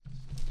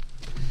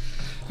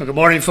Well, good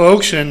morning,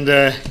 folks, and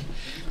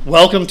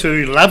welcome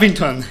to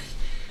Lavington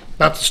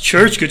Baptist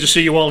Church. Good to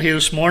see you all here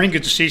this morning.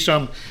 Good to see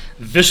some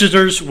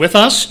visitors with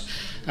us.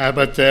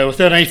 But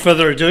without any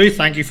further ado,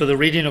 thank you for the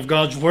reading of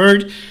God's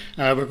Word.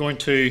 We're going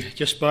to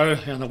just bow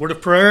in a word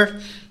of prayer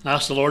and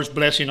ask the Lord's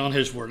blessing on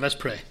His Word. Let's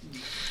pray.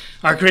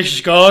 Our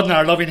gracious God and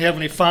our loving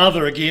Heavenly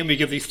Father, again, we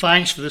give Thee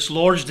thanks for this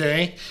Lord's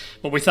Day,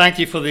 but we thank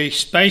Thee for the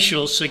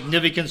special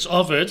significance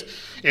of it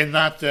in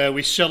that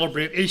we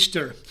celebrate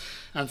Easter.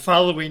 And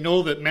Father, we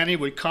know that many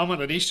would come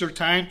at Easter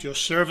time to a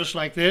service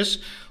like this,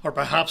 or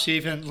perhaps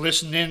even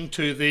listen in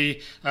to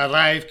the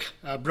live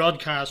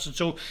broadcast. And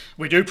so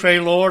we do pray,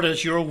 Lord,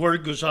 as Your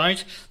word goes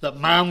out, that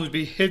man would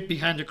be hid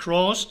behind the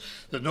cross,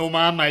 that no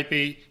man might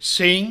be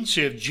seen,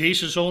 save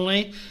Jesus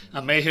only,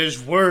 and may His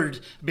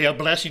word be a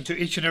blessing to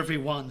each and every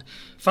one.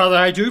 Father,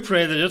 I do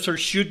pray that if there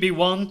should be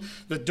one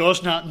that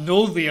does not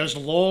know Thee as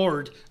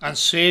Lord and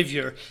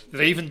Savior,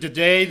 that even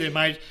today they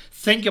might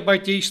think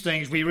about these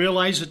things. We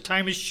realize that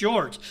time is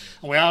short,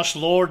 and we ask,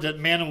 Lord, that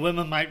men and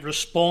women might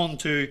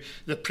respond to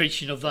the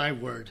preaching of Thy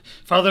word.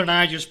 Father, and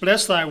I just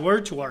bless Thy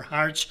word to our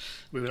hearts.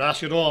 We would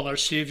ask it all in our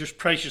Saviour's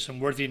precious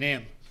and worthy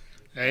name.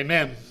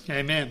 Amen.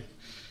 Amen.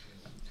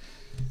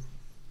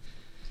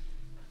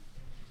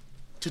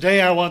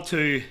 Today I want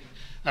to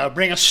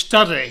bring a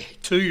study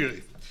to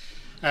you,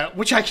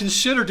 which I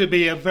consider to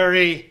be a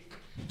very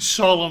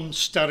solemn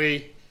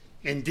study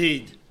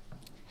indeed.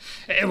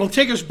 It will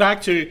take us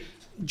back to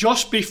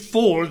just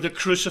before the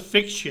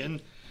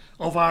crucifixion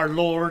of our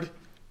Lord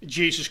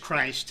Jesus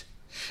Christ.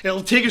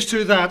 It'll take us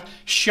to that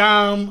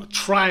sham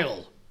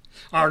trial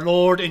our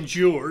Lord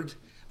endured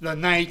the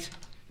night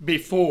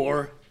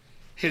before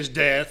His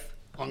death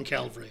on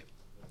Calvary.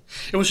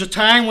 It was a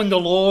time when the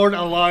Lord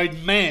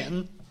allowed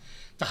men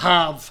to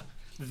have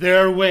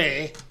their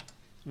way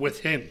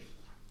with Him.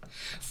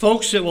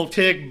 Folks, it will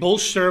take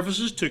both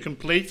services to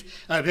complete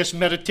this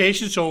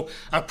meditation, so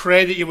I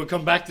pray that you will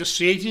come back this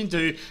evening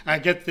to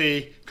get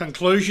the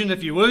conclusion,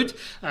 if you would.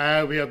 We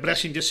are a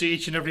blessing to see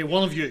each and every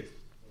one of you.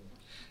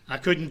 I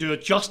couldn't do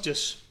it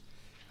justice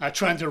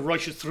trying to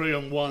rush it through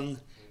in one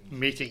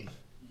meeting.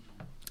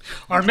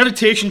 Our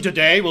meditation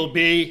today will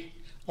be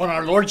on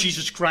our Lord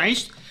Jesus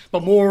Christ,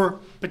 but more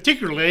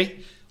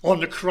particularly on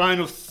the crown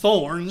of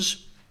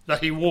thorns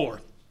that He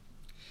wore.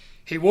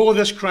 He wore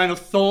this crown of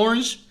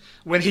thorns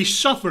when He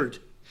suffered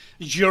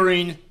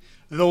during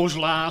those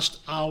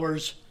last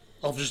hours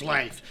of His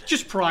life,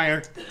 just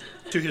prior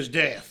to His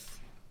death.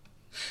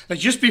 Now,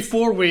 just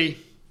before we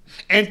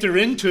enter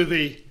into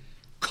the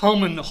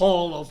common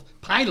hall of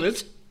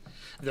Pilate,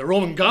 the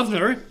Roman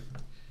governor,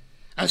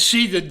 and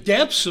see the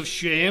depths of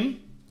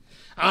shame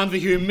and the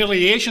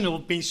humiliation,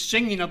 we've been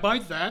singing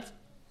about that,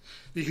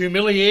 the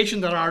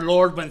humiliation that our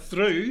Lord went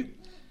through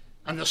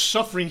and the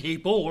suffering He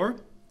bore,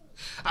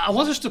 I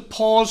want us to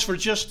pause for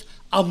just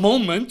a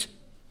moment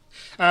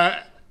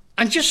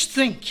and just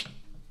think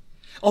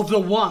of the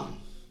one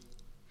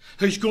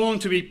who's going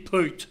to be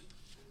put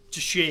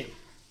to shame.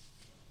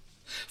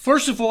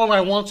 First of all,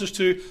 I want us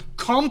to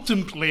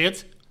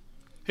contemplate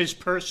His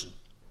person.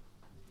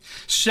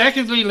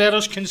 Secondly, let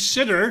us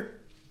consider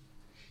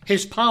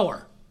His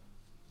power.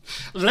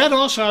 Let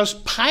us, as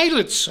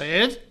Pilate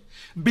said,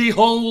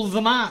 behold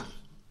the man.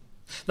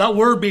 That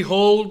word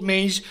behold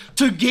means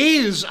to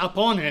gaze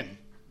upon Him,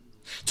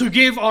 to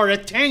give our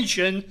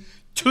attention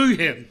to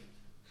Him.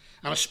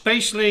 And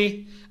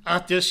especially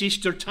at this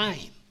Easter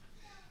time,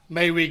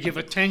 may we give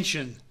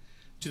attention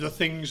to the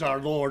things our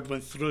Lord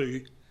went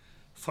through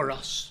for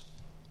us.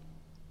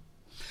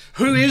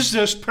 Who is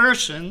this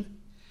person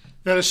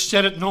that has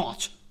said it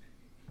not?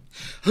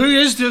 Who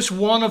is this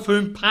one of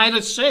whom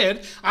Pilate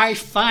said, I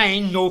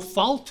find no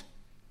fault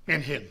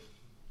in Him?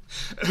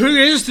 Who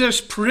is this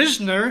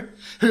prisoner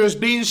who has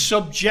been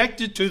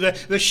subjected to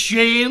the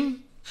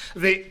shame,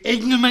 the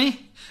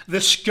ignominy, the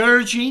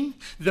scourging,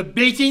 the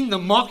beating, the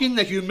mocking,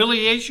 the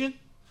humiliation?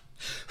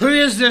 Who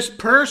is this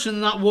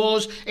person that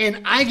was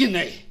in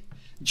agony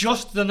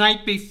just the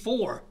night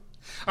before,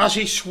 as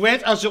he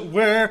sweat, as it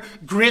were,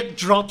 great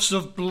drops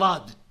of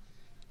blood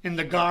in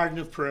the garden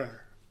of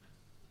prayer?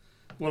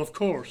 Well, of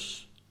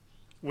course,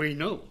 we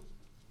know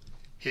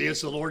He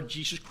is the Lord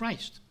Jesus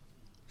Christ.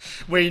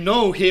 We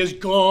know He is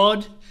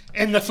God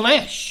in the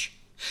flesh.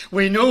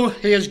 We know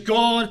He is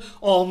God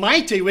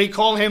Almighty. We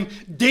call Him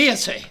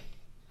deity,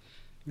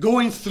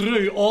 going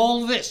through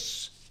all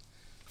this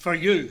for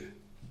you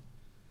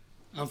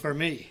and for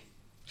me.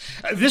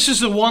 This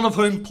is the one of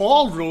whom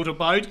Paul wrote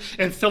about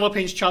in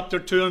Philippians chapter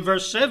 2 and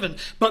verse 7.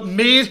 But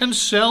made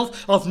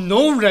Himself of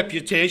no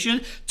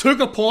reputation, took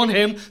upon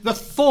Him the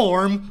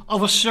form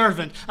of a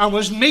servant, and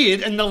was made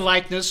in the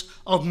likeness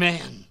of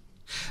men.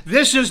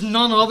 This is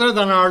none other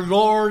than our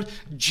Lord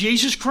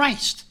Jesus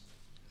Christ,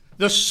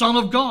 the Son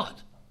of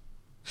God.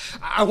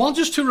 I want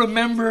us to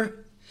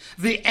remember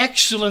the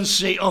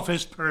excellency of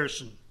His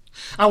person.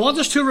 I want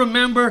us to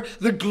remember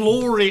the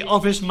glory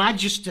of His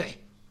majesty.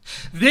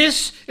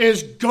 This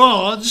is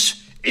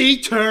God's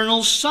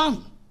eternal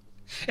Son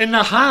in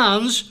the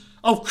hands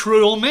of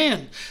cruel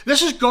men.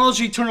 This is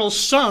God's eternal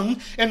Son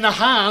in the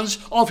hands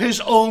of His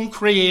own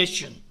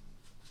creation.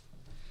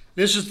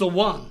 This is the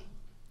one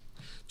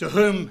to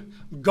whom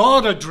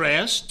God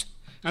addressed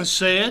and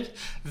said,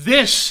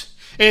 "This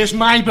is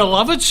my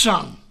beloved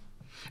Son,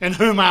 in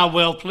whom I am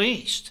well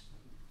pleased."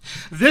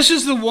 This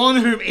is the one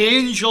whom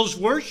angels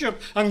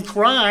worship and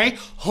cry,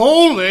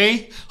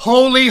 "Holy,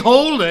 holy,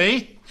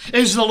 holy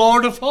is the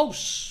Lord of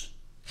hosts."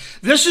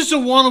 This is the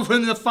one of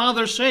whom the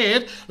Father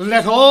said,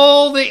 "Let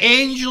all the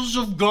angels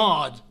of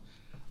God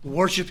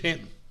worship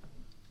him."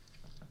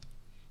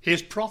 He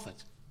is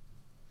prophet.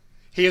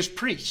 He is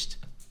priest.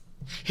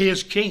 He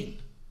is king.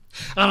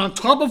 And on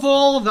top of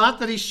all of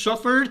that he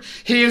suffered,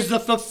 he is the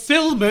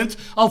fulfillment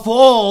of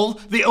all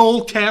the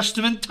Old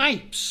Testament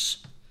types.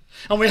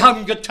 And we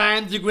haven't got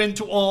time to go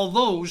into all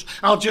those.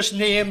 I'll just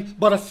name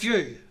but a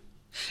few.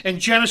 In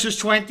Genesis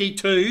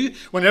 22,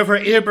 whenever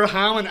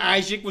Abraham and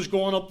Isaac was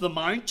going up the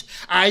mount,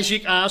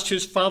 Isaac asked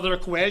his father a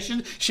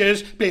question. He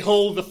says,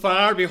 "Behold the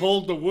fire,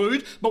 behold the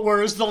wood, but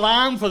where is the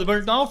lamb for the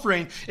burnt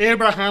offering?"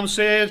 Abraham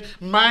said,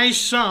 "My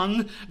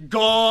son,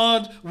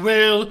 God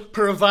will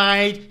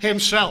provide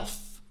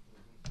himself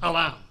a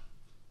lamb."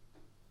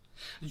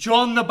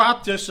 John the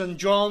Baptist in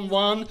John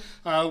 1,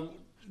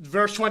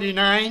 verse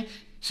 29,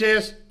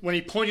 says, when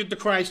he pointed to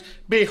Christ,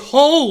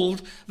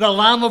 "Behold the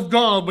Lamb of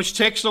God, which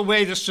takes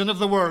away the sin of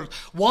the world."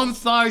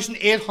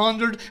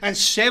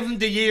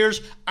 1,870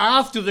 years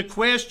after the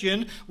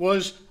question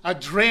was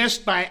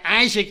addressed by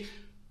Isaac,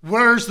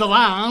 "Where's the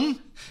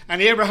lamb?"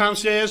 And Abraham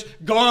says,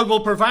 "God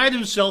will provide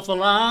himself a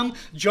lamb."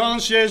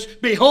 John says,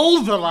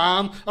 "Behold the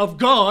Lamb of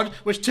God,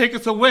 which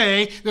taketh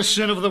away the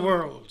sin of the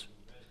world."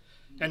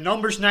 In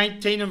Numbers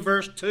 19 and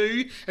verse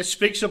 2, it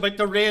speaks about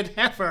the red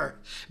heifer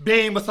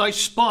being without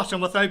spot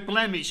and without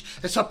blemish.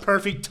 It's a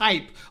perfect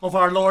type of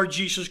our Lord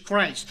Jesus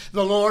Christ.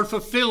 The Lord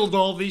fulfilled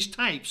all these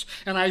types.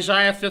 In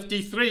Isaiah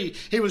 53,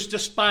 he was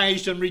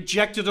despised and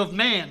rejected of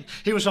men.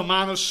 He was a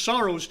man of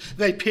sorrows.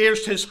 They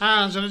pierced his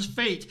hands and his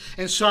feet.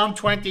 In Psalm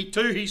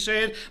 22, he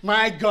said,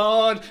 my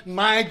God,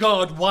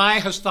 why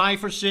hast thou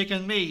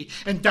forsaken me?"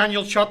 In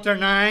Daniel chapter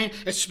 9,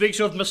 it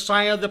speaks of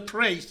Messiah the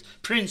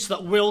Prince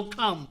that will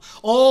come.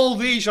 All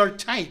these are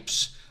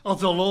types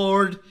of the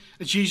Lord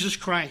Jesus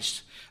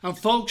Christ. And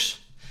folks,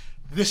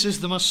 this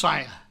is the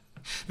Messiah.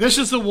 This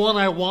is the one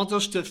I want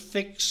us to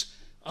fix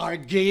our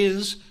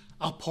gaze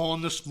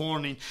upon this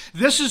morning.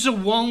 This is the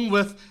one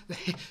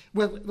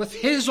with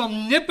his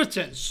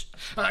omnipotence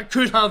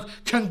could have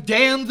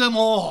condemned them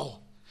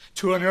all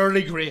to an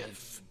early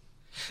grave.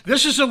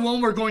 This is the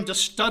one we're going to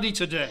study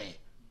today.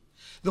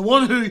 The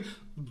one who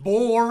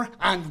bore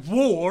and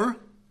wore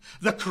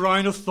the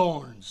crown of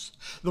thorns.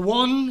 The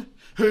one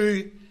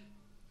who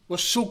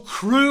was so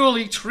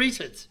cruelly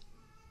treated.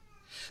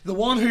 The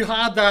one who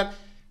had that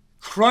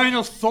crown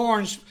of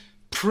thorns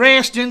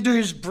pressed into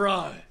his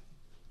brow.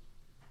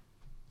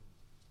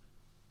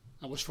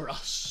 That was for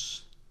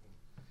us,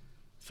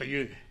 for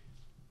you,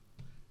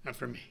 and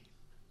for me.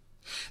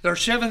 There are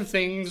 7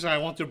 things I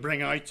want to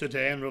bring out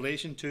today in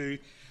relation to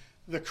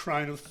the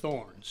crown of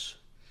thorns.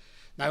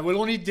 Now, we'll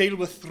only deal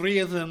with 3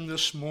 of them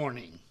this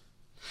morning.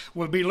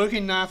 We'll be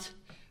looking at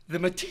the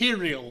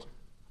material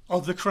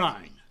of the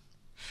crown.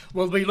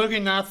 We'll be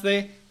looking at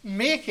the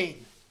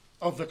making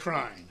of the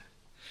crown.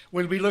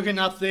 We'll be looking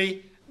at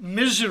the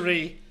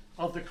misery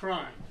of the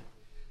crown.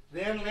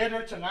 Then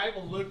later tonight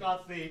we'll look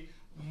at the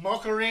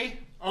mockery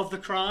of the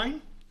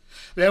crown.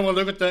 Then we'll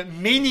look at the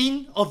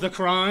meaning of the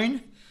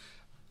crown,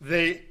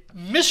 the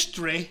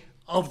mystery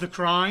of the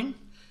crown,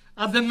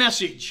 and the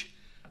message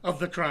of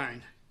the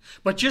crown.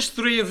 But just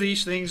 3 of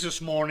these things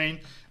this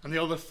morning, and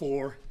the other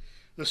 4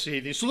 this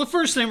evening. So the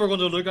first thing we're going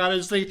to look at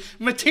is the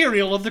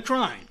material of the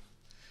crown.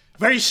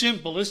 Very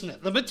simple, isn't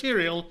it? The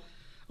material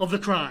of the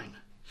crown.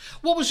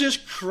 What was this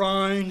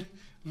crown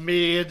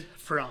made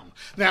from?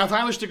 Now, if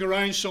I was to go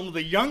around some of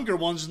the younger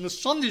ones in the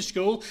Sunday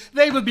school,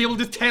 they would be able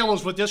to tell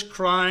us what this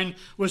crown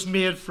was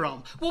made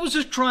from. What was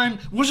this crown?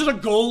 Was it a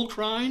gold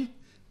crown?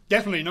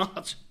 Definitely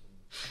not.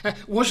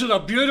 Was it a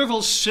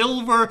beautiful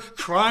silver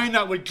crown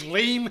that would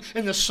gleam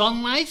in the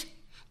sunlight?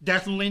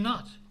 Definitely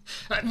not.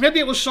 Maybe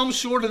it was some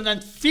sort of an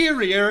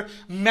inferior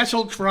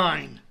metal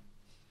crown.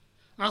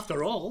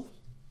 After all,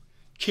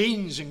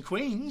 kings and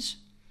queens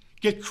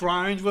get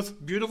crowned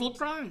with beautiful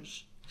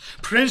crowns.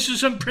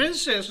 Princes and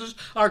princesses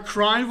are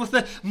crowned with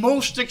the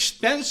most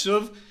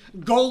expensive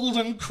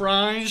golden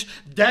crowns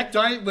decked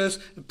out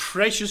with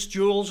precious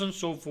jewels and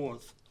so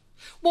forth.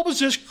 What was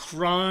this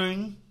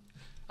crown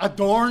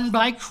adorned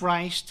by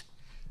Christ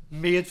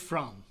made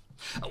from?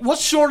 What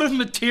sort of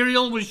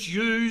material was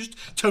used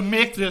to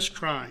make this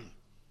crown?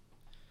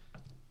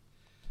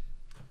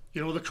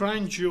 You know, the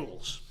crown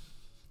jewels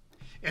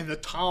in the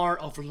Tower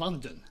of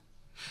London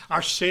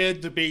are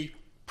said to be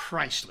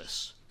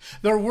priceless.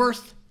 They're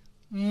worth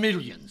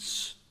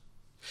millions.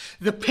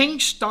 The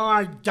Pink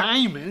Star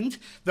diamond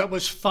that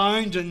was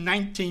found in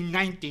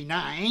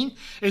 1999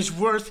 is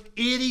worth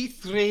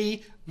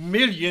 83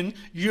 million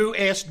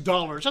US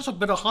dollars. That's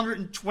about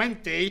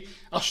 120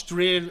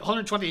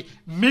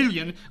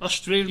 million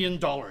Australian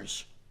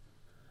dollars.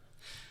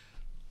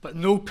 But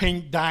no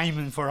pink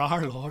diamond for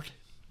our Lord.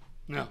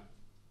 No.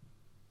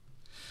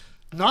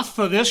 not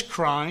for this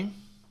crown.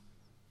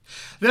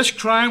 This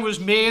crown was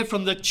made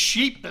from the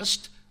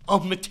cheapest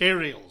of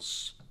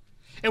materials.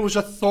 It was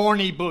a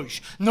thorny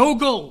bush. No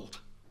gold,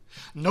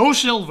 no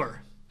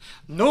silver,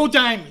 no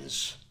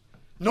diamonds,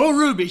 no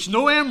rubies,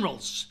 no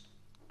emeralds.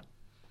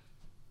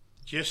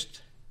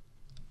 Just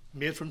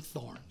made from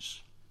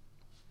thorns.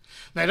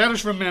 Now let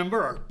us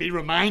remember, or be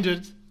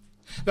reminded,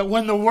 that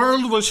when the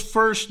world was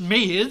first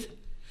made,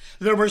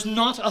 there was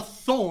not a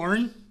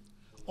thorn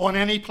on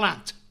any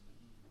plant.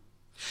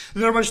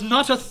 There was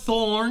not a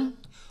thorn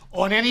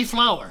on any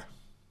flower.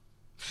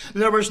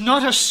 There was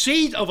not a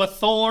seed of a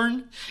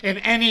thorn in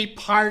any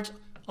part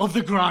of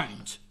the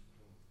ground.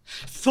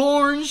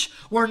 Thorns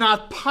were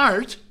not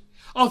part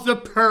of the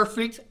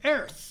perfect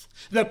earth,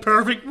 the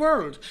perfect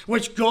world,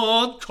 which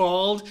God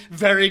called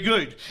very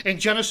good. In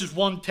Genesis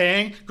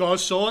 1:10, God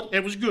saw it,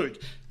 it was good.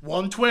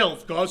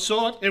 1:12, God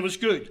saw it, it was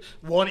good.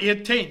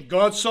 1:18,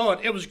 God saw it,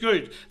 it was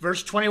good.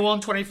 Verse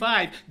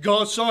 21-25,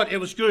 God saw it, it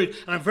was good.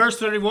 And in verse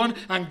 31,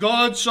 and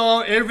God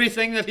saw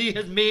everything that he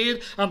had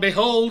made, and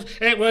behold,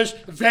 it was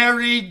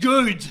very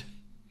good.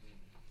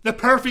 The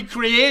perfect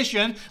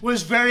creation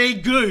was very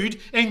good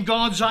in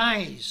God's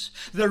eyes.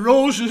 The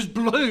roses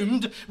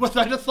bloomed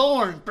without a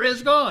thorn,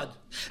 praise God.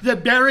 The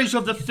berries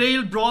of the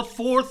field brought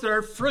forth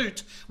their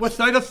fruit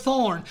without a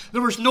thorn.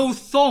 There was no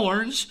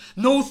thorns,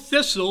 no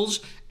thistles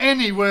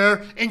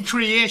anywhere in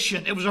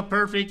creation. It was a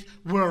perfect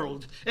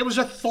world. It was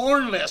a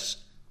thornless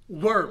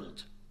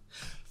world.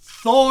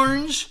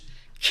 Thorns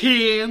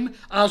came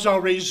as a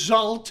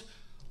result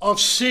of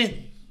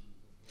sin.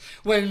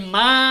 When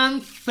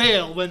man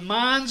fell, when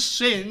man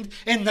sinned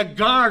in the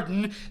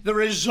garden, the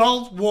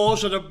result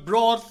was that it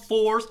brought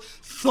forth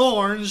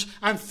thorns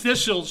and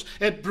thistles.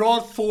 It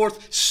brought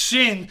forth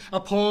sin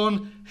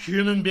upon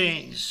human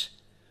beings.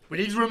 We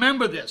need to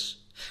remember this.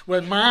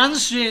 When man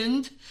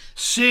sinned,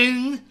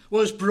 sin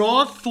was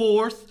brought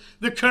forth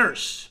the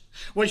curse,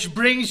 which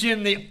brings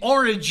in the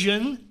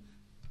origin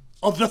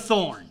of the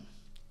thorn.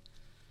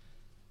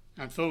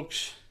 And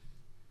folks,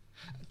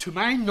 to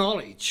my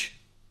knowledge,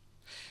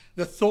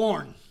 the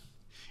thorn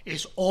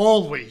is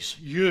always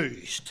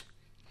used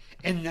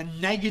in the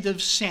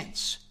negative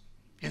sense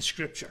in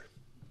Scripture.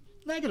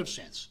 Negative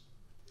sense.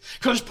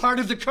 Because part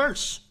of the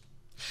curse.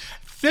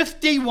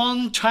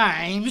 51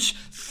 times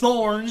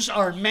thorns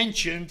are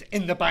mentioned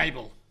in the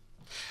Bible.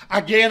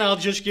 Again, I'll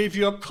just give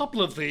you a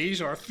couple of these,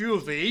 or a few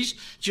of these,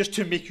 just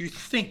to make you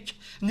think.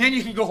 And then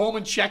you can go home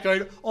and check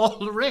out all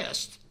the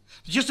rest.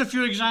 Just a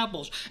few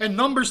examples. In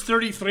Numbers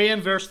 33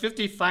 and verse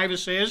 55 it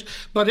says,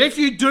 but if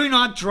you do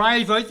not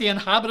drive out the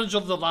inhabitants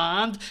of the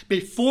land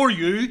before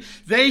you,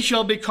 they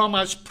shall become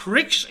as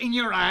pricks in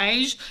your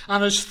eyes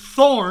and as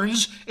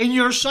thorns in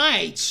your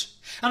sides.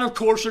 And of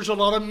course there's a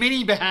lot of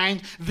meaning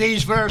behind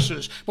these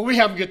verses. But we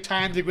haven't got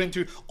time to go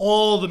into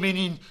all the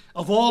meaning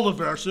of all the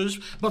verses.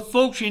 But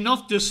folks,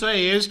 enough to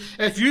say is,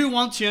 if you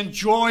want to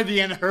enjoy the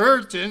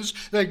inheritance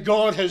that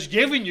God has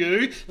given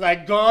you,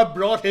 like God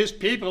brought his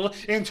people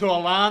into a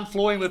land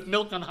flowing with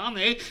milk and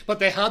honey, but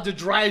they had to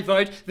drive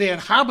out the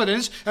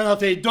inhabitants, and if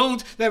they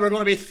don't, they were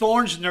going to be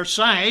thorns in their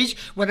sides.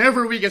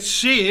 Whenever we get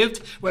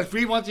saved, if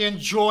we want to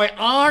enjoy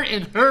our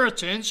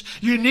inheritance,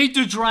 you need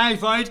to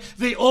drive out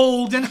the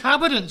old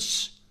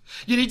inhabitants.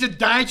 You need to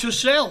die to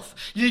self.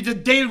 You need to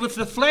deal with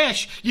the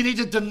flesh. You need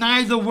to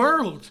deny the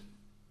world.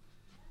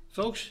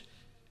 Folks,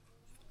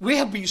 we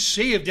have been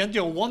saved into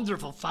a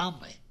wonderful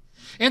family,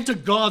 into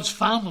God's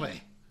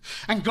family.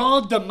 And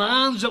God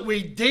demands that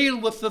we deal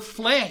with the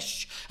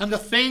flesh and the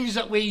things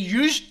that we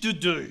used to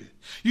do.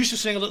 Used to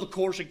sing a little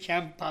chorus at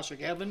camp, Pastor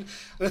Kevin.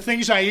 The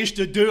things I used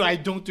to do, I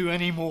don't do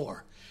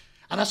anymore.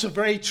 And that's a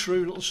very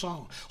true little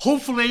song.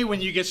 Hopefully,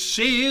 when you get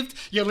saved,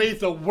 you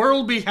leave the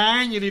world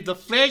behind, you leave the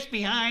flesh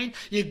behind,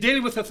 you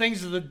deal with the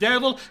things of the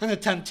devil and the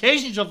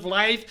temptations of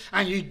life,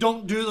 and you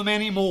don't do them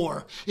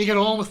anymore. You get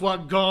on with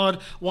what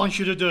God wants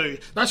you to do.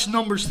 That's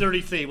Numbers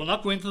 33. We'll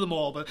not go into them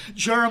all, but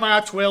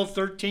Jeremiah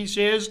 12:13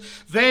 says,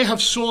 they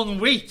have sown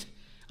wheat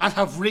and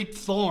have reaped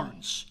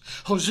thorns.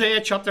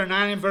 Hosea chapter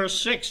 9 and verse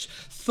 6,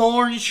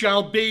 thorns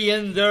shall be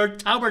in their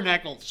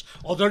tabernacles,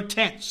 or their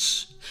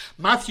tents.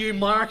 Matthew,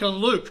 Mark, and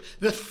Luke,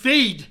 the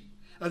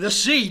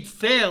seed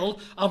fell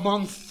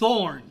among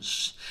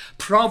thorns.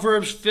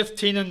 Proverbs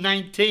 15 and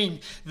 19,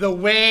 the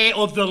way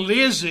of the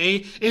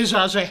lazy is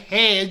as a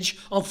hedge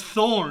of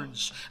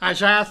thorns.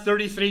 Isaiah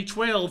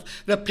 33:12,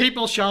 the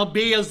people shall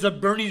be as the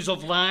burnings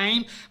of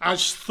lime,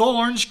 as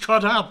thorns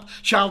cut up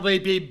shall they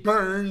be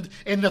burned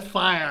in the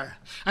fire.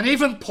 And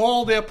even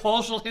Paul the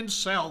apostle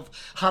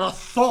himself had a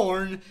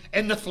thorn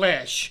in the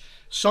flesh.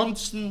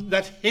 Something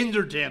that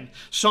hindered him,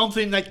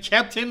 something that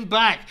kept him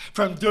back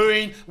from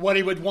doing what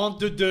he would want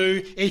to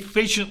do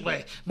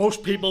efficiently.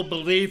 Most people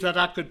believe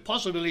that could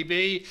possibly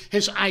be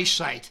his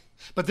eyesight.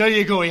 But there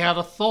you go, he had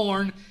a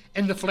thorn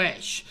in the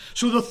flesh.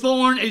 So the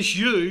thorn is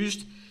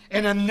used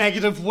in a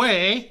negative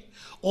way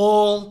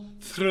all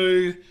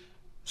through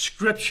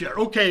Scripture.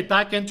 Okay,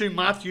 back into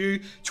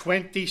Matthew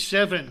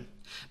 27.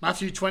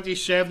 Matthew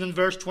 27 and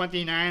verse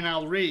 29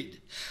 I'll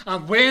read.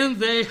 And when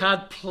they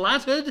had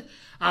platted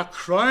a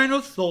crown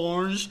of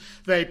thorns.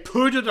 They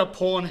put it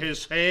upon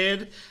his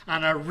head,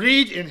 and a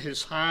reed in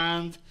his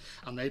hand.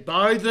 And they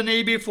bowed the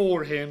knee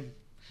before him,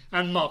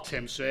 and mocked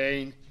him,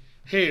 saying,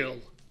 Hail,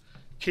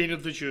 King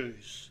of the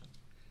Jews.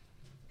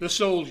 The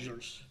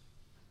soldiers,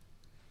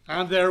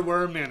 and there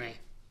were many,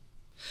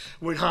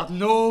 would have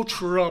no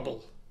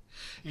trouble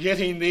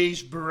getting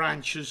these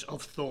branches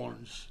of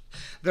thorns.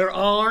 There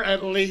are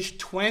at least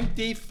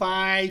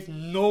 25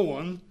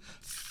 known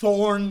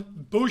thorn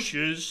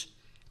bushes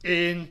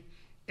in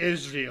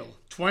Israel.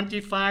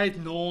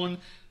 25 known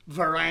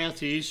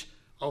varieties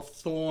of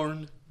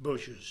thorn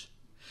bushes.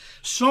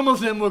 Some of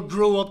them would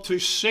grow up to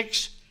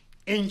 6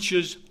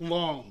 inches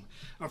long.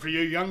 And for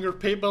you younger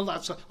people,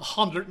 that's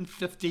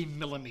 150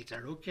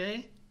 millimeter,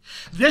 okay?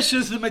 This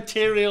is the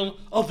material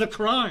of the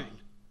crown.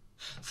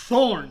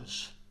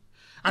 Thorns.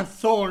 And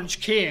thorns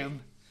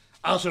came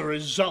as a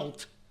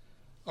result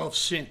of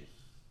sin.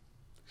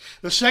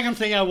 The second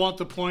thing I want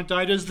to point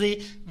out is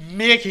the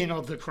making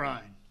of the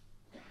crown.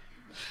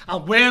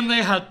 And when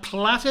they had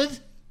plaited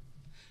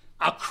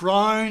a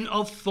crown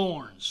of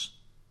thorns.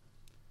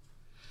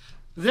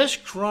 This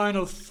crown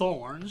of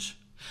thorns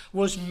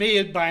was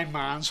made by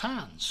man's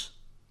hands.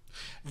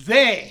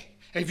 They,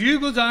 if you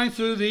go down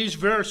through these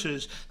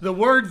verses, the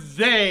word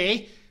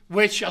they,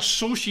 which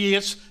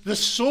associates the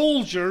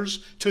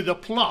soldiers to the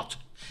plot,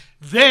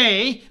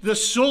 they, the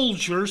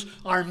soldiers,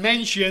 are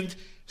mentioned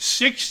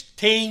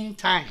 16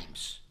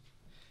 times.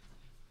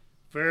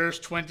 Verse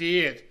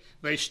 28,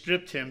 they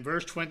stripped him.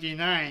 Verse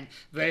 29,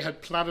 they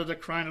had plaited a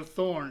crown of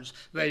thorns.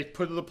 They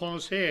put it upon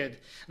his head.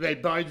 They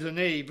bowed the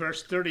knee.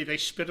 Verse 30, they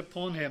spit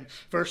upon him.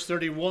 Verse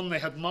 31, they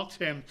had mocked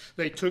him.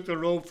 They took the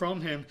robe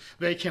from him.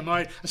 They came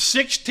out.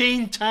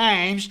 16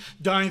 times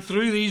down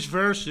through these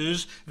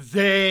verses,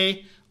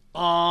 they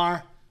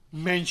are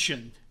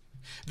mentioned.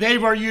 They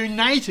were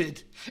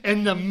united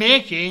in the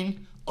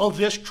making of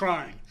this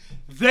crown.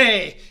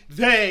 They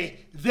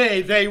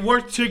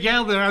worked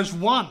together as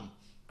one.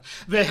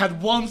 They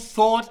had one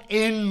thought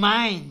in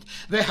mind.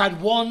 They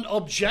had one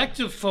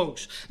objective,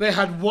 folks. They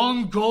had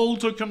one goal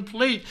to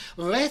complete.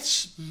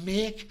 Let's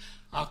make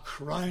a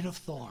crown of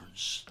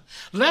thorns.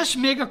 Let's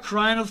make a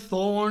crown of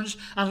thorns,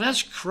 and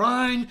let's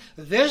crown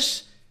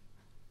this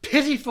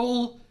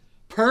pitiful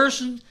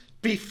person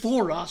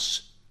before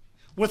us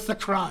with the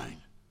crown.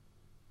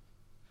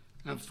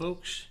 And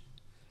folks,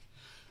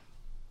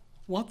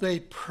 what they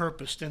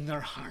purposed in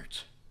their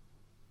heart,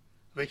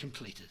 they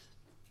completed.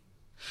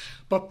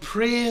 But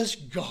praise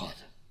God,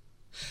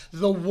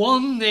 the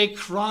one they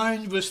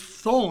crowned with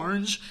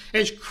thorns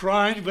is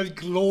crowned with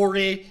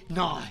glory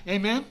now.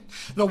 Amen?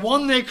 The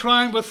one they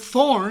crowned with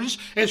thorns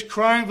is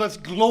crowned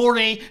with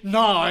glory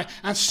now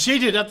and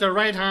seated at the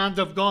right hand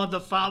of God the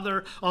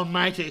Father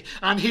Almighty.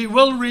 And he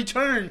will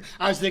return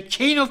as the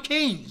King of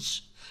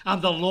Kings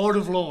and the Lord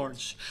of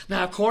Lords.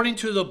 Now, according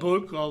to the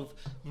book of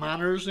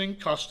Manners and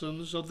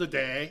Customs of the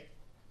day,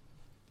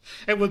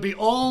 it would be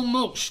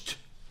almost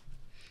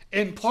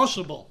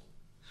impossible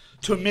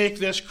to make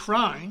this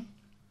crown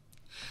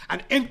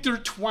and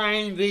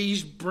intertwine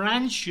these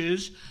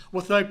branches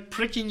without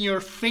pricking your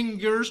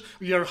fingers,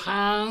 your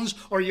hands,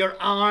 or your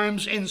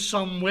arms in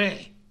some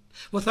way,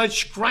 without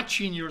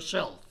scratching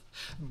yourself.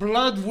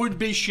 Blood would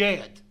be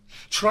shed.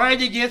 Try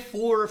to get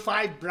 4 or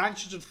 5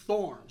 branches of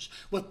thorns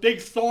with big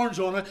thorns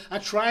on it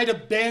and try to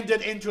bend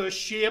it into a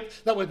shape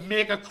that would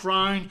make a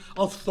crown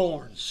of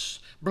thorns.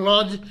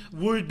 Blood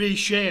would be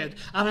shed.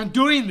 And in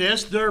doing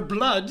this, their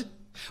blood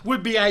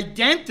would be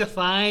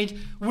identified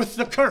with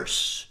the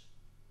curse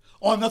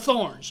on the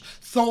thorns.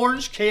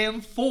 Thorns came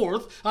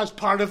forth as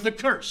part of the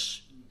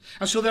curse.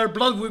 And so their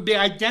blood would be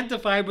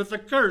identified with the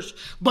curse.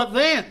 But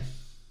then,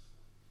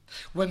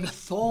 when the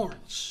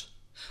thorns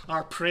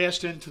are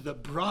pressed into the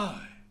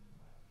brow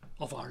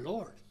of our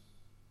Lord,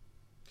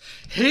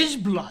 his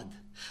blood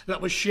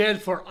that was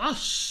shed for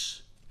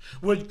us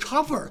would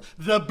cover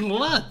the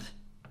blood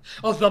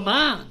of the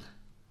man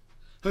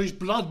whose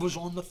blood was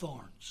on the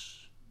thorns,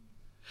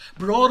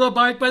 brought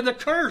about by the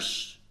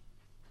curse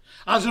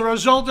as a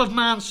result of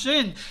man's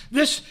sin.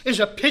 This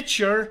is a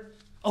picture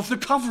of the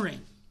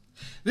covering.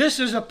 This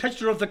is a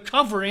picture of the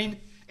covering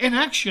in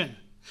action.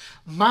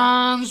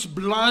 Man's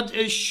blood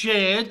is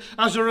shed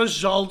as a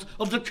result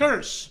of the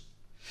curse.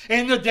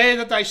 In the day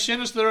that thou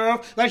sinnest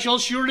thereof, thou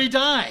shalt surely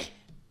die.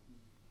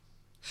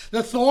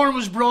 The thorn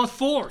was brought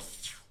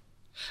forth,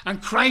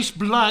 and Christ's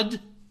blood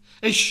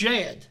is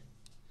shed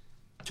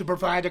to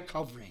provide a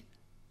covering.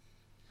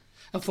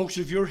 And folks,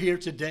 if you're here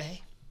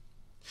today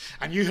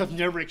and you have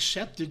never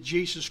accepted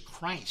Jesus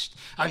Christ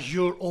as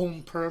your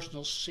own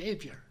personal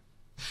Savior,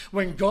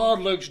 when God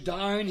looks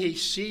down, he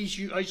sees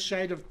you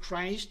outside of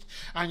Christ,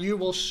 and you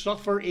will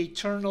suffer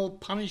eternal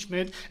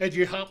punishment if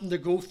you happen to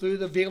go through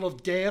the veil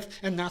of death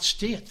in that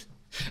state.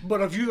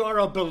 But if you are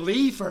a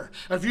believer,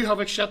 if you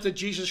have accepted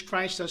Jesus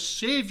Christ as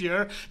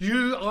Savior,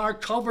 you are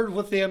covered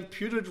with the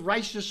imputed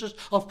righteousness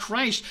of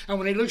Christ. And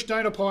when he looks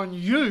down upon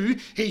you,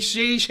 he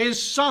sees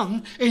his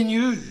Son in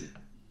you.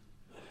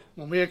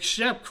 When we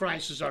accept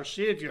Christ as our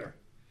Savior,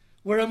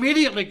 we're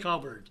immediately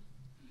covered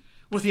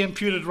with the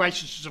imputed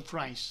righteousness of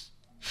Christ.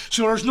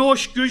 So there's no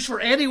excuse for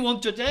anyone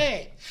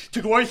today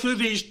to go out through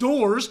these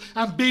doors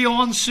and be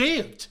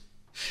unsaved.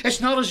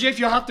 It's not as if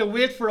you have to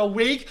wait for a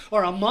week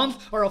or a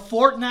month or a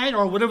fortnight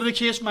or whatever the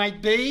case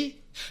might be.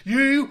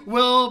 You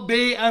will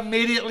be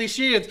immediately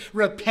saved.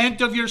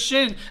 Repent of your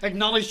sin,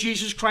 acknowledge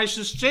Jesus Christ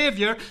as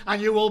Savior,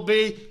 and you will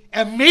be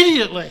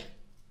immediately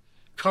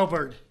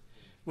covered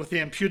with the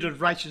imputed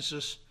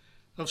righteousness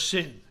of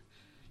sin.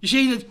 You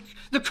see,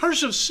 the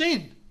curse of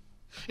sin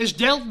is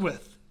dealt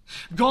with.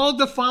 God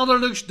the Father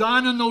looks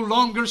down and no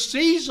longer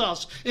sees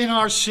us in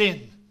our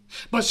sin,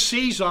 but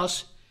sees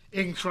us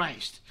in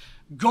Christ.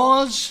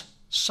 God's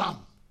Son,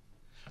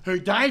 who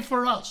died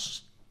for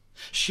us,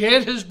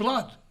 shed his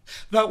blood,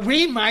 that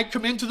we might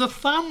come into the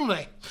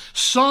family,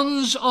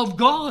 sons of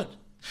God,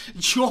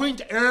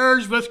 joint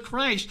heirs with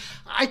Christ.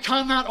 I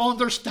cannot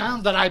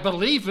understand that. I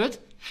believe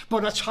it,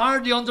 but it's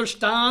hard to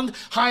understand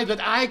how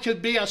that I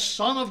could be a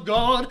son of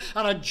God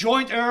and a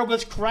joint heir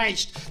with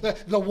Christ,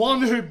 the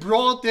one who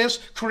brought this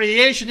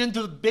creation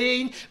into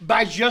being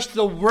by just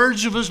the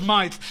words of his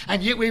mouth,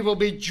 and yet we will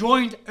be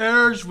joint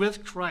heirs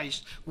with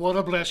Christ. What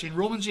a blessing.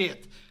 Romans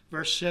 8,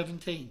 verse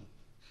 17.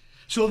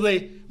 So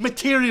the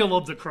material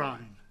of the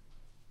crown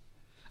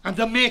and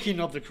the making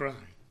of the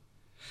crown.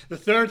 The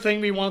third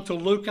thing we want to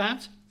look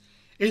at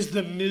is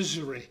the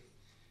misery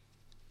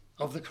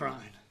of the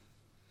crown.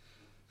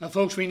 Now,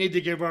 folks, we need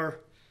to give our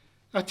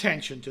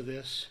attention to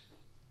this.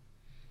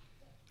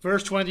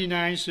 Verse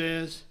 29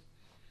 says,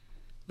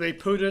 they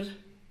put it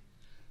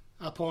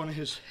upon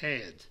his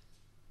head.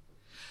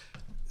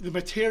 The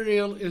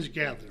material is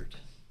gathered.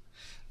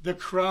 The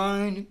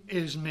crown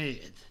is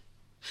made.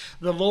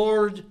 The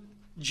Lord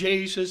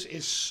Jesus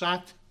is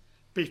sat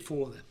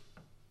before them.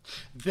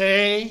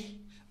 They,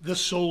 the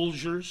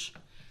soldiers,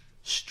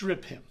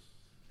 strip him,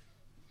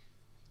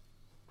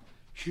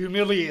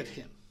 humiliate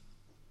him,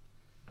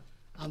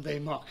 and they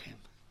mock him.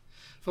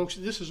 Folks,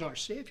 this is our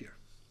Savior.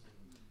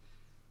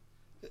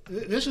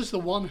 This is the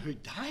one who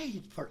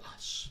died for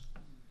us.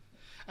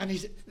 And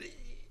he's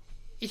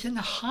in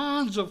the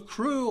hands of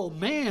cruel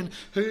men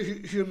who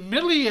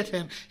humiliate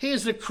him. He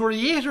is the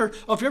creator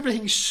of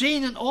everything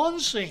seen and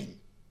unseen.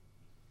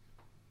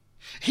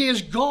 He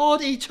is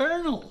God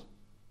eternal.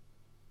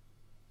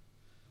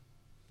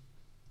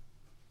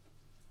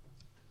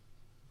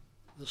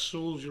 The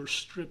soldiers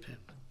strip him,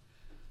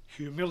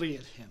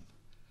 humiliate him,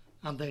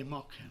 and they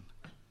mock him.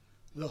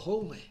 The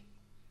holy,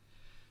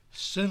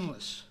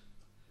 sinless,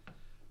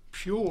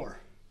 pure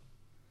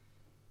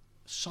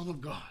Son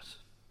of God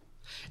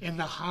in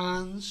the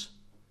hands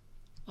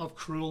of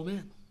cruel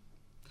men.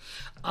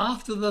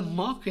 After the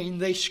mocking,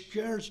 they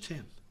scourged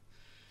him.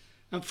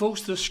 And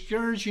folks, the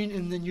scourging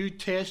in the New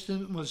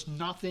Testament was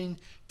nothing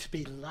to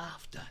be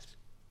laughed at.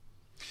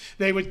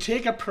 They would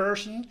take a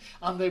person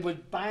and they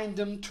would bind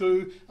them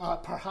to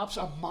perhaps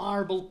a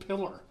marble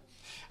pillar.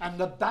 And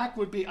the back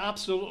would be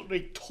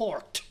absolutely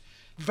taut,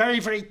 very,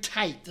 very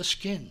tight, the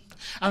skin.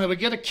 And they would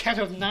get a cat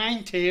of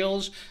nine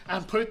tails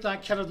and put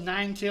that cat of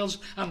nine tails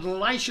and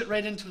lash it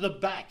right into the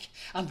back.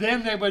 And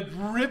then they would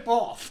rip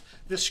off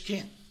the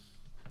skin.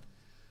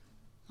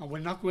 And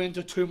we'll not go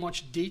into too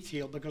much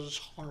detail because it's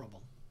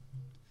horrible.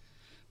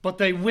 But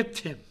they whipped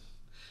him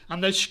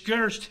and they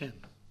scourged him.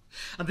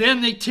 And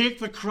then they take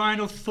the crown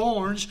of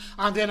thorns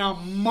and in a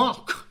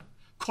mock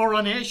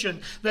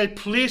coronation, they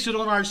place it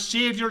on our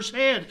Saviour's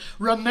head.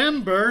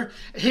 Remember,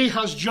 he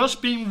has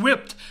just been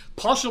whipped,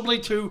 possibly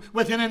to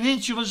within an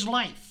inch of his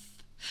life.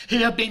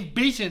 He had been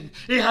beaten,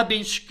 he had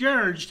been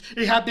scourged,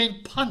 he had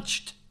been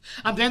punched.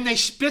 And then they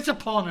spit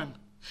upon him,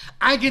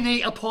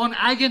 agony upon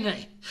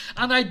agony.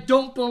 And I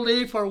don't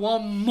believe for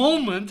one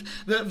moment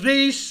that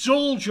these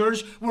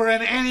soldiers were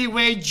in any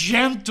way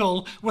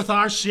gentle with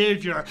our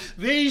Savior.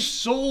 These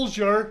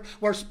soldiers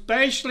were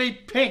specially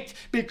picked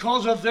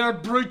because of their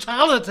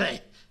brutality.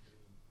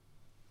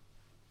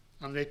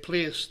 And they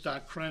placed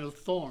that crown of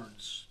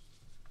thorns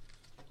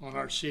on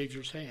our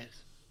Savior's head.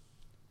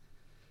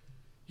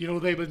 You know,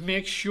 they would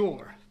make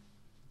sure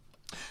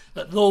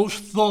that those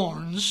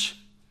thorns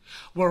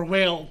were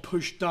well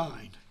pushed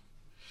down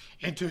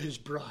into his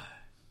brow.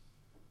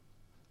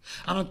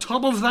 And on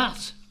top of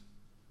that,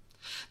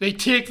 they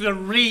take the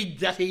reed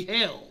that he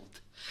held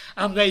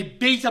and they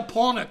beat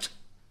upon it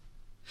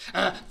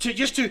to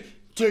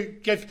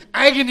give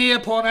agony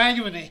upon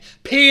agony,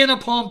 pain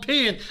upon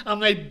pain,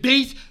 and they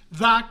beat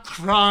that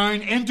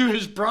crown into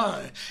his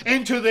brow,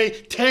 into the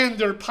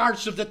tender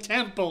parts of the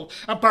temple,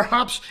 and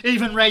perhaps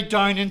even right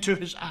down into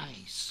his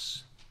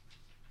eyes.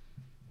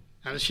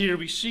 And as here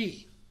we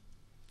see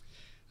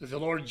that the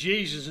Lord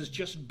Jesus is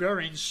just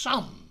bearing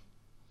some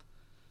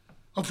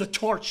of the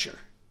torture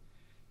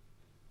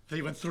that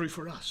he went through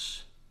for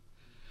us.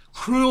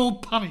 Cruel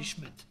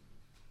punishment.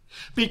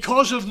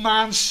 Because of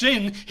man's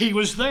sin, he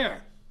was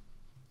there.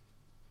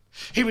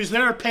 He was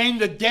there paying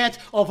the debt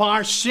of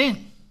our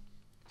sin.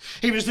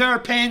 He was there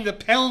paying the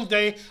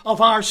penalty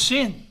of our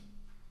sin.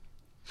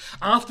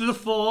 After the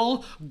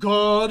fall,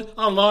 God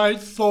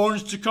allowed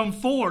thorns to come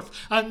forth.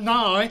 And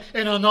now,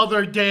 in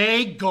another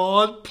day,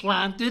 God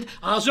planted,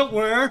 as it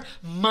were,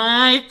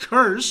 my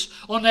curse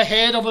on the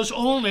head of his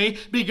only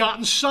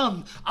begotten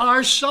Son,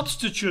 our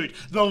substitute,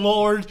 the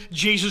Lord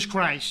Jesus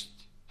Christ.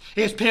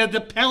 He has paid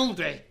the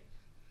penalty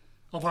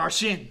of our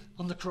sin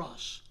on the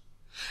cross.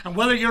 And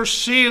whether you're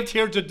saved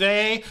here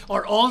today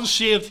or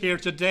unsaved here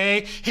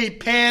today, he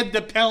paid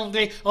the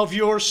penalty of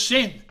your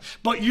sin.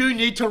 But you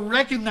need to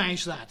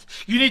recognize that.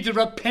 You need to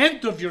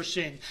repent of your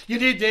sin. You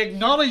need to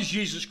acknowledge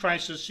Jesus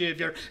Christ as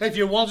Savior if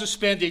you want to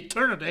spend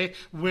eternity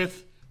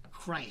with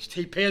Christ.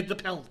 He paid the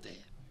penalty.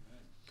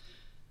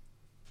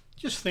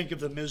 Just think of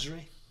the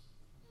misery.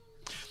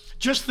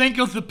 Just think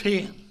of the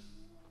pain.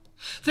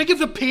 Think of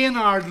the pain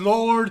our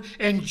Lord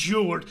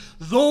endured.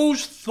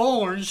 Those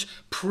thorns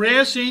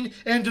pressing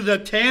into the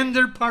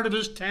tender part of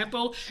his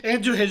temple,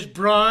 into his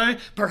brow,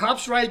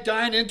 perhaps right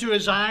down into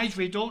his eyes,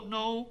 we don't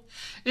know.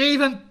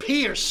 Even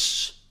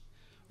pierce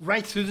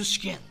right through the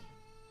skin.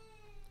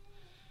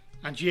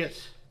 And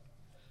yet,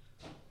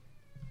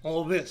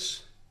 all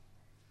this,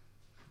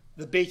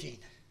 the beating,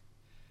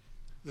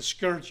 the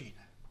scourging,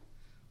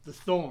 the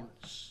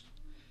thorns,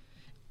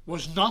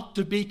 was not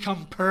to be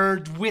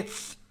compared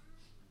with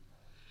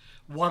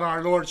what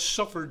our Lord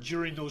suffered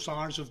during those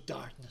hours of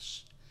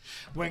darkness,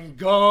 when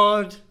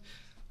God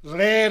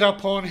laid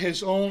upon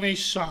his only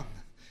Son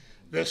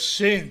the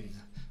sin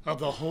of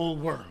the whole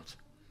world.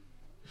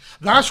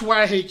 That's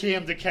why he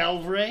came to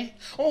Calvary.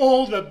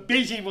 Oh, the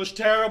beating was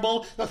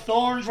terrible, the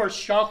thorns were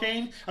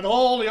shocking, and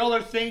all the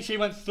other things he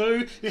went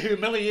through, the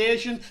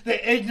humiliation,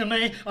 the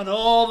ignominy, and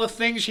all the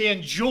things he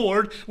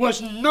endured was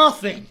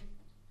nothing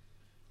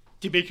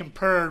to be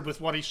compared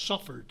with what he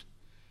suffered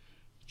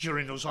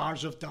during those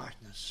hours of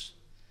darkness,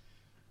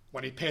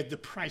 when he paid the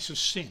price of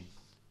sin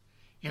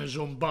in his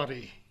own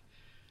body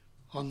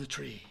on the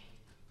tree.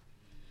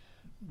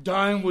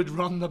 Down would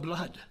run the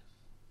blood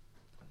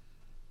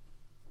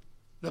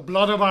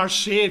of our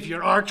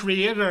Savior, our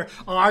Creator,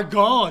 our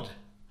God.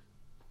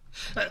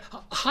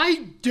 How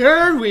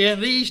dare we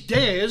in these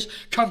days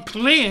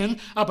complain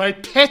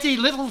about petty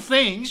little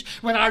things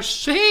when our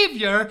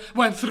Savior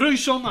went through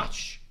so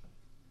much,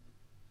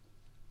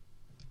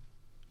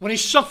 when he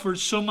suffered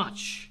so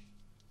much?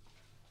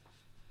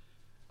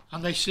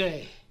 And they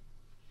say,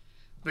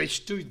 they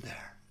stood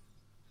there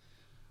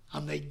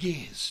and they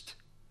gazed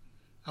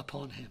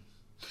upon him.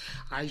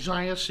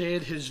 Isaiah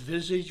said his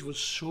visage was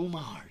so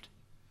marred,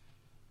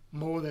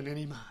 more than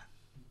any man.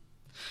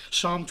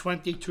 Psalm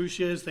 22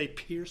 says, they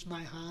pierced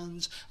my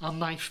hands and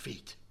my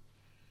feet.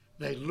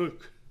 They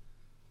look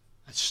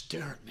and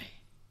stare at me.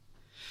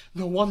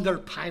 No wonder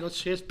Pilate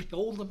says,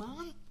 behold the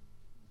man.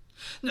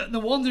 No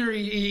wonder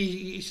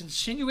he's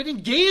insinuating,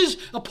 gaze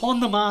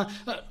upon the man.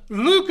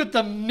 Look at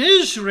the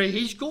misery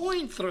he's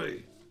going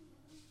through.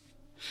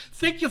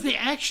 Think of the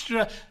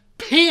extra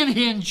pain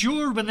he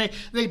endured when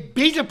they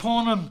beat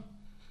upon him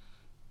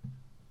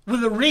with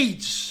the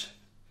reeds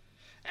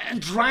and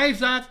drive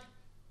that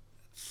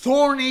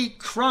thorny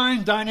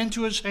crown down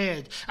into his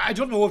head. I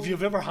don't know if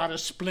you've ever had a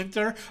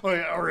splinter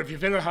or if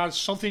you've ever had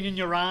something in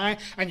your eye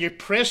and you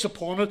press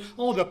upon it.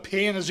 Oh, the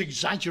pain is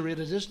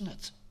exaggerated, isn't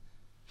it?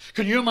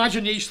 Can you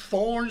imagine these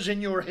thorns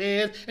in your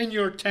head, in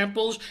your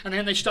temples, and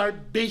then they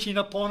start beating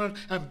upon it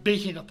and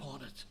beating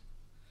upon it?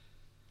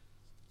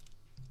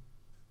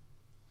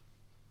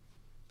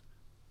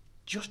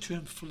 Just to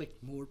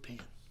inflict more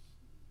pain.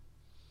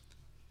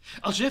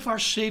 As if our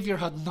Savior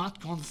had not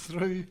gone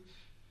through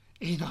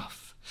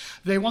enough.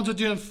 They wanted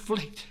to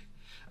inflict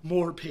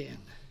more pain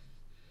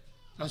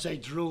as they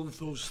drove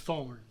those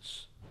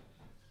thorns.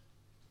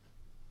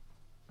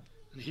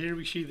 And here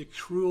we see the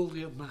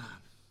cruelty of man.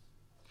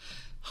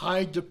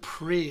 How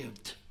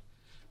depraved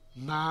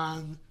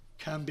man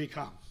can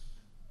become.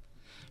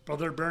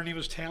 Brother Bernie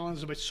was telling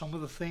us about some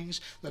of the things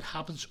that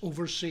happens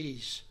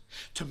overseas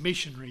to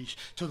missionaries,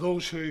 to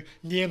those who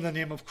name the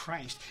name of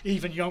Christ,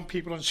 even young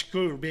people in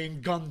school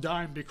being gunned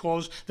down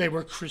because they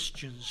were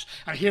Christians.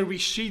 And here we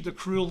see the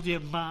cruelty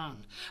of man,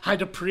 how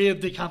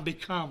depraved they can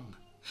become.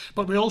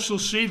 But we also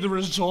see the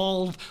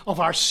resolve of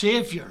our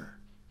Savior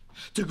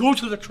to go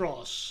to the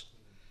cross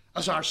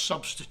as our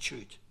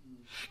substitute.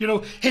 You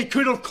know, he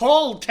could have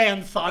called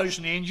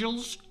 10,000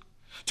 angels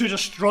to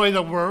destroy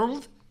the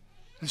world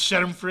and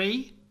set him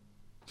free.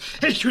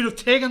 He could have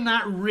taken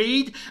that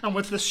reed and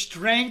with the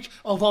strength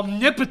of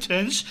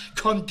omnipotence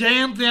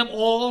condemned them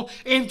all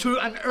into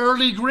an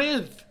early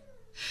grave.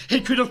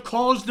 He could have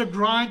caused the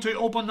ground to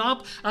open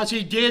up as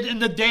he did in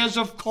the days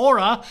of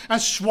Korah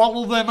and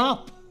swallow them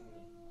up.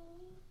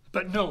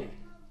 But no,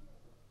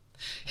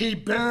 he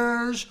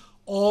bears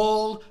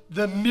all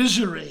the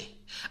misery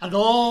and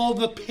all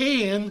the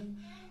pain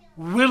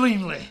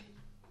willingly.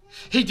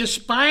 He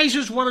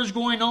despises what is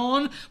going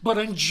on, but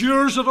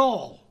endures it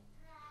all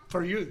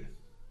for you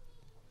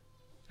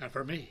and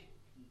for me.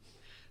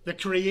 The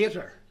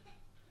Creator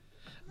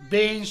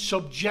being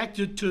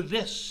subjected to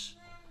this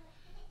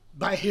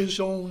by his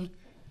own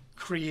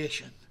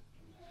creation.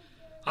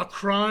 A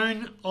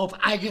crown of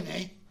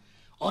agony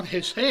on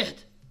his head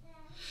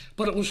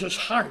But it was his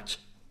heart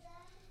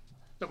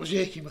that was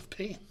aching with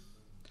pain.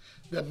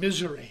 The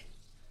misery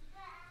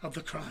of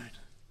the crown.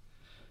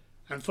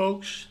 And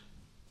folks,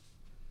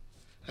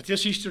 at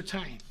this Easter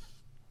time,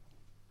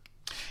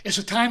 it's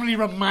a timely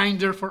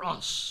reminder for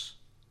us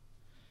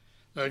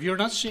that if you're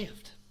not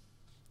saved,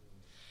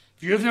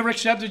 if you've never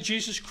accepted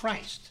Jesus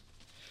Christ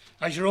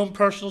as your own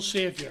personal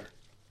Savior,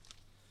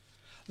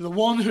 the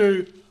one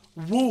who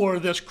wore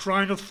this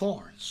crown of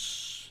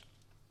thorns,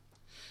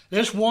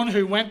 this one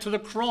who went to the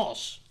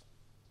cross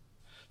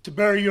to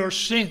bear your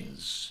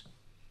sins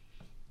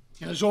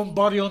in his own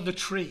body on the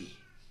tree,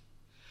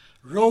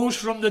 rose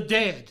from the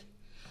dead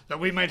that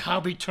we might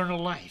have eternal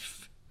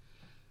life.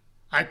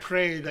 I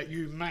pray that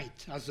you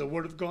might, as the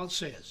Word of God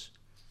says,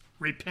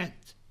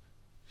 repent.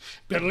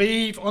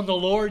 Believe on the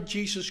Lord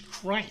Jesus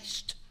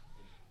Christ.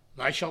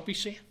 Thou shalt be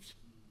saved.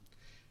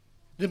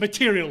 The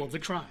material of the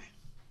crown.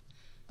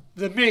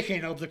 The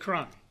making of the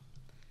crown.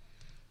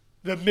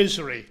 The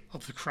misery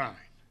of the crown.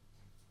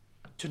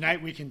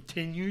 Tonight we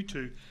continue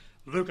to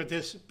look at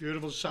this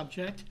beautiful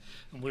subject,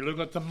 and we look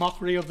at the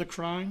mockery of the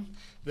crown,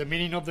 the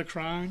meaning of the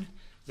crown,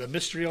 the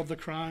mystery of the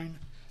crown,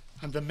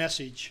 and the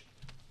message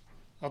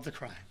of the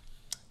crown.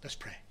 Let's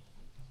pray.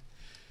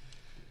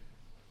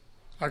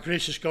 Our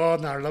gracious God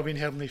and our loving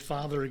Heavenly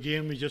Father,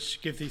 again we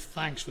just give thee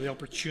thanks for the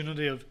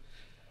opportunity of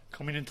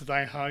coming into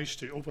thy house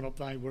to open up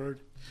thy word.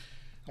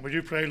 And we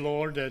do pray,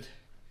 Lord, that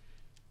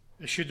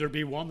should there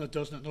be one that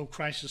does not know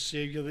Christ as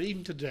Saviour, that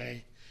even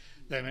today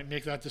they might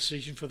make that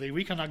decision for thee.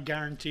 We cannot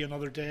guarantee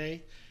another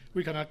day.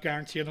 We cannot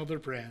guarantee another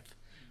breath.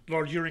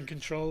 Lord, you're in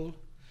control.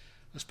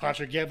 As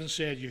Pastor Gavin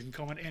said, you can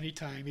come at any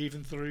time,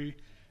 even through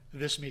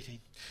this meeting.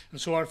 And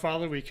so, our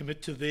Father, we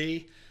commit to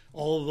thee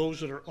all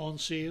those that are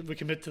unsaved. We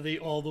commit to thee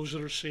all those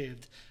that are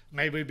saved.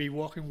 May we be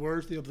walking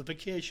worthy of the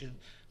vocation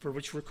for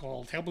which we're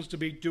called. Help us to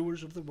be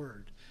doers of the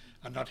word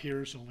and not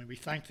hearers only. We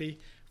thank thee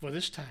for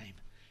this time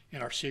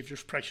in our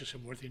Saviour's precious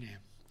and worthy name.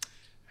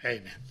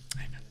 Amen.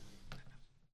 Amen.